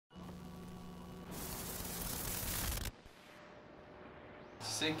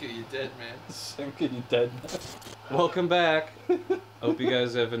Cinca, you dead man. Cinca, you dead man. Welcome back. Hope you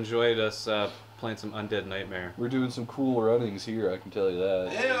guys have enjoyed us playing some Undead Nightmare. We're doing some cool runnings here, I can tell you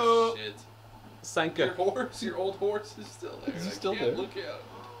that. Oh shit. Cinca. Your horse, your old horse is still there. Is he I still can't there? look at.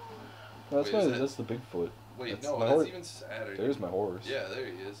 That's Wait, that's the Bigfoot. Wait, That's no, my that's horse. even sadder. There's my horse. Yeah, there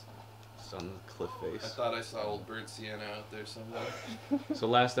he is. It's on the cliff I face. thought I saw old Bird Sienna out there somewhere. So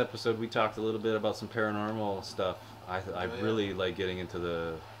last episode we talked a little bit about some paranormal stuff. I yeah. really like getting into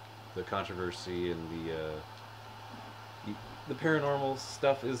the controversy and the paranormal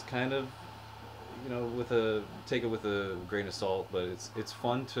stuff is kind of, you know, take it with a grain of salt, but it's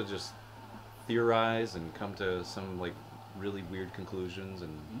fun to just theorize and come to some like really weird conclusions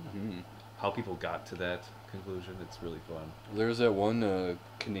and how people got to that conclusion. It's really fun. There's that one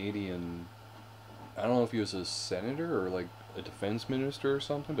Canadian, I don't know if he was a senator or like a defense minister or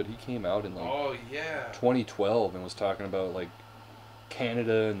something, but he came out in like Oh yeah. 2012 and was talking about like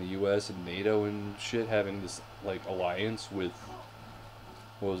Canada and the US and NATO and shit having this like alliance with,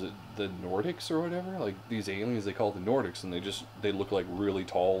 what was it, the Nordics or whatever, like these aliens they call the Nordics, and they look like really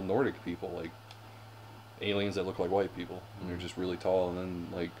tall Nordic people, like aliens that look like white people, and they're just really tall, and then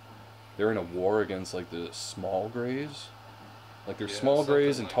like they're in a war against like the small grays, like there's Yeah, small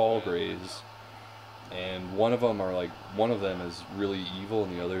grays something and like tall that. grays, and one of them is really evil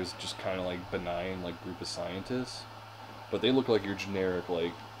and the other is just kind of like benign, like group of scientists, but they look like your generic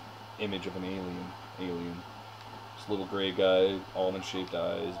like image of an alien. Just little gray guy, almond shaped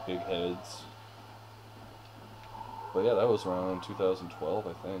eyes, big heads. But yeah, that was around 2012,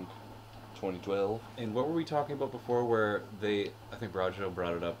 I think. 2012. And what were we talking about before where I think Brajo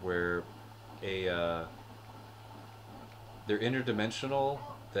brought it up, where they're interdimensional,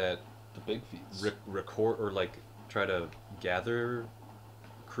 that The big feats. record or like try to gather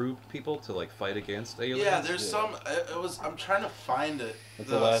crew people to like fight against aliens? Yeah, there's some. I'm trying to find it. Like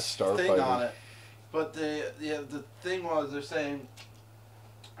the last thing Starfighter. on it, but the thing was they're saying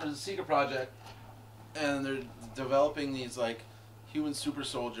there's a secret project, and they're developing these like human super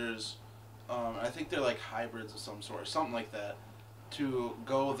soldiers. I think they're like hybrids of some sort, something like that, to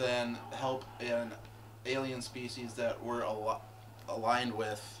go then help an alien species that we're aligned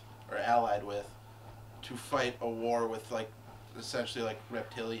with or allied with to fight a war with like essentially like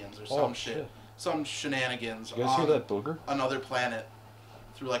reptilians or some shit, some shenanigans You guys hear on that booger? another planet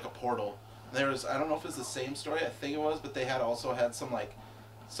through like a portal. And there was, I don't know if it's the same story, I think it was, but they also had some like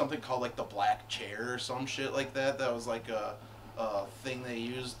something called like the black chair or some shit like that. That was like a thing they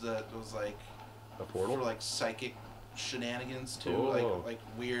used that was like A portal? for like psychic shenanigans too, Oh. like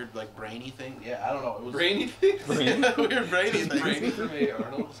weird like brainy thing. Yeah, I don't know. It was Brainy thing? weird brainy Just things. Brainy from A.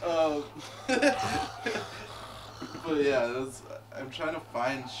 Arnold. But yeah, I'm trying to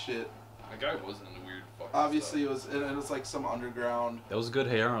find shit. That guy wasn't a weird fucking Obviously, stuff. it was like some underground. That was a good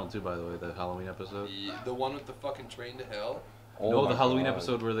Hey Arnold too, by the way, the Halloween episode. The one with the fucking train to hell? Oh No, my the Halloween God.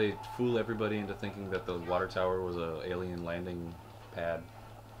 episode where they fool everybody into thinking that the water tower was a alien landing pad.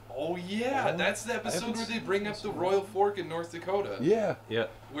 Oh yeah, Oh, that's the I episode haven't where they seen bring up this the one. Royal Fork in North Dakota. Yeah. Yeah.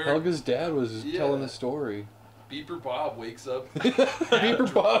 Where Helga's dad was Yeah. telling the story. Beeper Bob wakes up.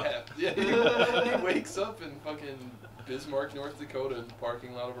 Beeper Bob. Yeah, he wakes up in fucking Bismarck, North Dakota, in the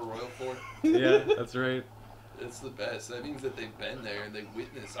parking lot of a Royal Fork. Yeah, that's right. It's the best. That means that they've been there and they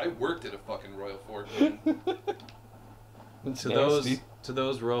witnessed. I worked at a fucking Royal Fork. It's To nasty.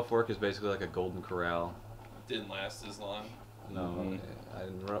 those, Royal Fork is basically like a golden corral. Didn't last as long. No, Mhm.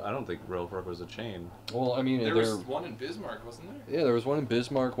 I don't think Royal Fork was a chain. Well, I mean, There was one in Bismarck, wasn't there? yeah, there was one in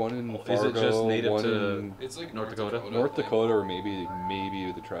Bismarck, one in Is Fargo, it just native one to- in It's like North North Dakota? Dakota. North I think. Dakota, or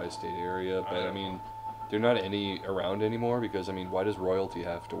maybe the tri-state area. But I mean, they're not any around anymore because I mean, why does royalty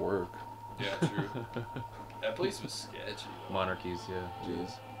have to work? Yeah, true. That place was sketchy. Though. Monarchies, yeah.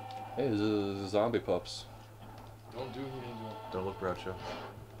 Jeez. Hey, this is zombie pups. Don't do me. Don't look Groucho.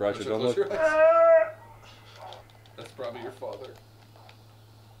 Bracho, don't look. That's probably your father.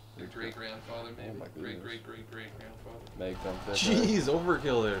 Your great grandfather, maybe. my Great goodness. grandfather. Make them fit. Jeez,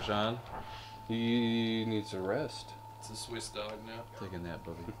 overkill there, Sean. He needs a rest. It's a Swiss dog now. Taking that,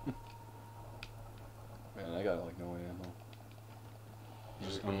 Bubby. Man, I got like no ammo. You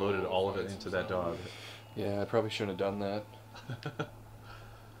just unloaded all of it into that dog. Yeah, I probably shouldn't have done that.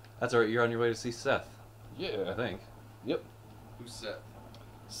 That's alright, you're on your way to see Seth, I Yeah. think. Yep. Who's Seth?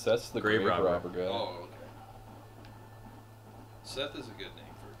 Seth's the Grave grave robber. robber guy. Oh, okay. Seth is a good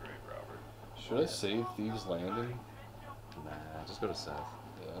name for a grave robber. Should I save Thieves Landing? Nah, just go to Seth.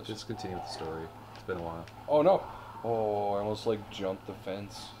 Yeah. let's Just continue with the story. It's been a while. Oh no! Oh, I almost like jumped the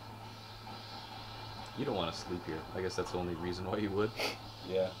fence. You don't want to sleep here. I guess that's the only reason why you would.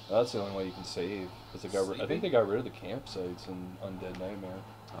 Yeah, that's the only way you can save. Cause they got I think they got rid of the campsites in Undead Nightmare.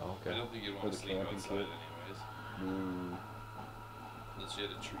 Oh, I okay. don't think you'd Or want the to sleep camping outside kit. anyways. Ooh. Unless you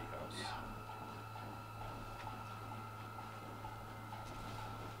had a treehouse.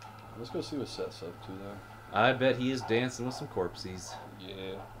 Let's go see what Seth's up to though. I bet he is dancing with some corpses,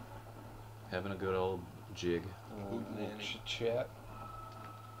 Yeah. having a good old jig. Hootenanny. Chit chat.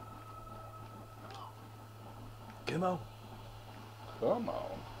 Come on. Come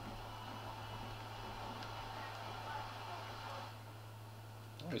on.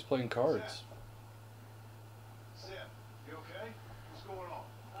 Oh, he's playing cards. Seth, you okay? What's going on?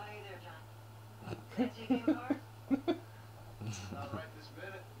 Oh, hey there, John. Can I take you a card? Not right this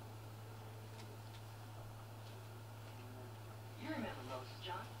minute. You remember Moses,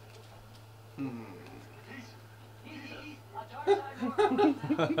 John? He's a dark side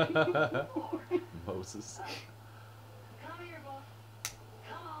Lord. Moses. Come here, boy.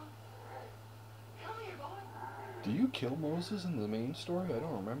 Come on. Come here, boy. Do you kill Moses in the main story? I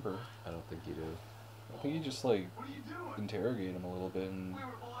don't remember. I don't think you do. I think you just like What are you doing? interrogate him a little bit and We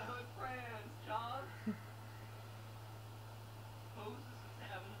were boyhood friends, John. Moses is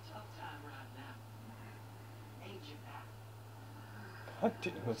having a tough time right now. Ain't you, Pat? God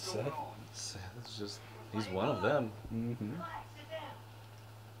damn it, What's going Seth. on? It's just, he's one of them. Mm-hmm. Relax, sit down.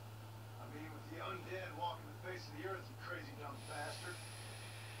 I mean, with the undead walking the face of the earth, you crazy dumb bastard.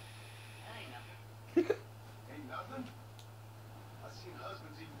 That ain't nothing. Ain't nothing. I've seen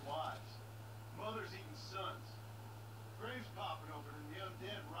husbands eating wives, mothers eating sons, graves popping open and the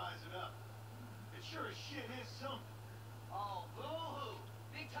undead rising up. It sure as shit is something. Oh, boo-hoo.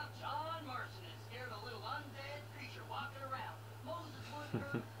 Big tough John Marston has scared a little undead creature walking around. Moses wouldn't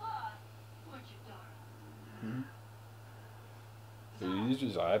hurt a fly, would you, darling? He's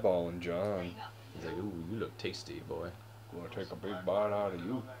just eyeballing John. Ain't nothing. He's like, ooh, you look tasty, boy. Gonna take a big bite out of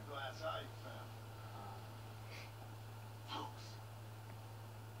you. On that glass eye you found. Folks.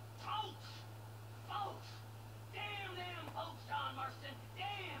 Folks. Folks. Damn them folks, John Marston.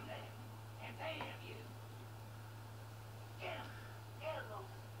 Damn them. And damn you. Get 'em. Get 'em,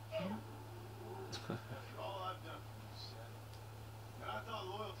 Moses. Get 'em. That's all I've done for you, Seth. And I thought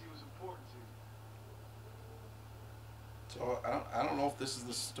loyalty was important to you. So I don't know if this is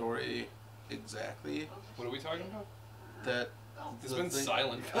the story exactly What are we talking about? that It's the been thing-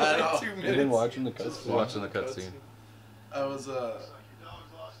 silent for I like know. 2 minutes. You've been watching the Just cutscene. Watching the cutscene. I was Looks like your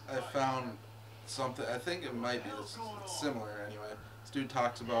dog's lost his I life. found something. I think it might be similar anyway. This dude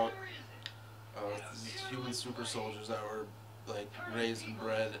talks about these human super soldiers that were like raised and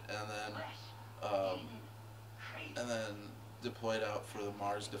bred and then deployed out for the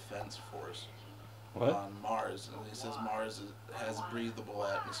Mars Defense Force What? on Mars. And he says Mars has a breathable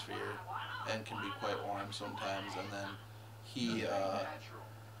atmosphere and can be quite warm sometimes. And then he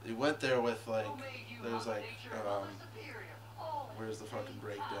went there with like there's like where's the fucking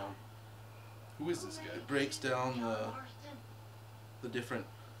breakdown? Who is this guy? It breaks down the different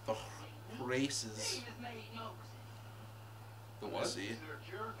races. The Let's what? see. Is there a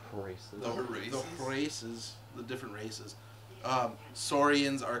cure? Racist. The races, the different races.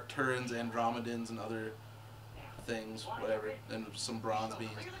 Saurians, Arcturans, Andromedans, and other things, whatever, and some bronze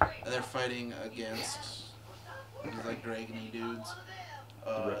beings. And they're fighting against these like dragony dudes.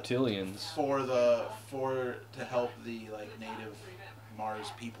 The reptilians. To help the like native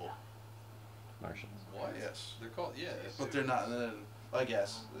Mars people. Martians. What? Yes. They're called, yeah. But they're not. I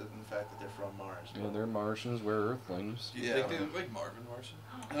guess in fact that they're from Mars. Yeah, they're Martians, we're Earthlings. Do you think they look like Marvin Martian?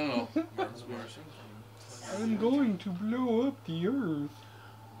 I don't know. Marvin the Martian? I'm going to blow up the Earth.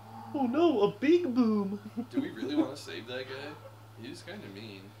 Oh no, a big boom. Do we really want to save that guy? He's kind of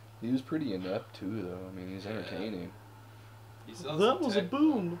mean. He was pretty inept too, though. I mean, he's entertaining. He sells some tech.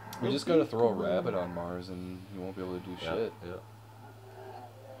 boom. We just gotta throw a rabbit on Mars and he won't be able to do shit. Yeah.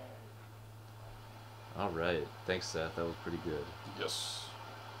 Alright. Thanks, Seth. That was pretty good. Yes.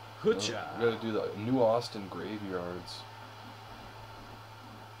 Hoocha. We gotta do the New Austin graveyards.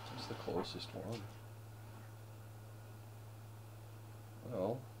 That's the closest one.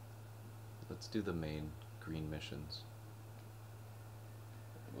 Well, Let's do the main green missions.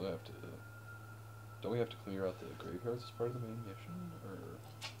 we'll have to. Don't we have to clear out the graveyards as part of the main mission, or?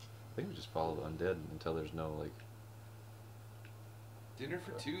 I think we just follow the undead until there's no, like... Dinner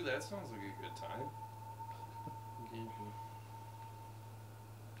for two? That sounds like a good time.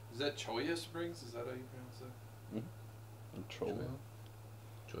 Is that Choya Springs? Is that how you pronounce that? Chola?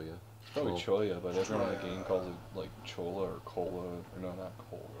 Joya. It's probably Choya, but everyone in the game calls it like Chola or Cola, or no, not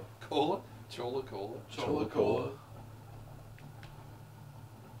Cola. Cola? Chola Cola? Chola Cola.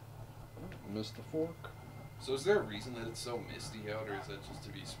 Missed the fork. So is there a reason that it's so misty out, or is that just to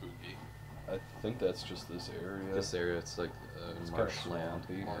be spooky? I think that's just this area. This area, it's like It's kinda marshland.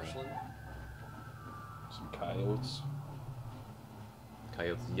 swampy. Marshland? Some coyotes.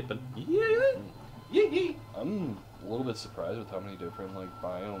 Coyotes yipping. Yeah. I'm a little bit surprised with how many different like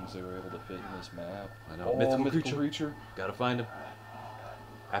biomes they were able to fit in this map. I know. Oh, Mythical creature. Gotta find him.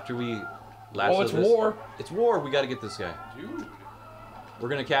 After we lasso Oh, it's this, war. It's war. We gotta get this guy. Dude, We're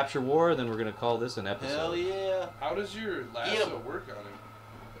gonna capture war, then we're gonna call this an episode. Hell yeah. how does your lasso work on him?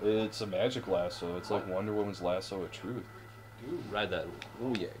 It's a magic lasso. It's like Wonder Woman's lasso of truth. Dude, Ride that.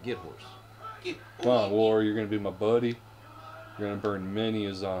 Oh yeah, get horse. Come on, War, you're gonna be my buddy. You're gonna burn many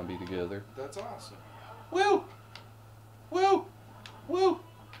a zombie together. that's awesome. Woo! Woo! Woo!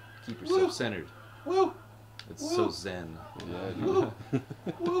 Keep yourself centered. Woo! It's so zen. Yeah, dude. Woo!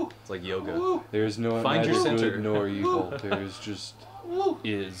 Woo! It's like yoga. Woo! There's no Find your neither center. good nor evil. There's just Woo!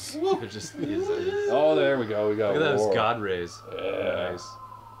 is. It just is. Oh, there we go. We got Look at war. those god rays. Yeah. Nice.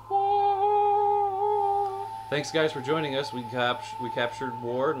 Thanks, guys, for joining us. We captured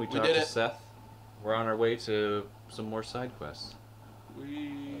war and we talked did to it. Seth. We're on our way to some more side quests.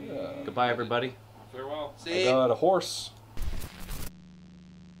 We. Yeah. Goodbye, everybody. Farewell. I See? got a horse.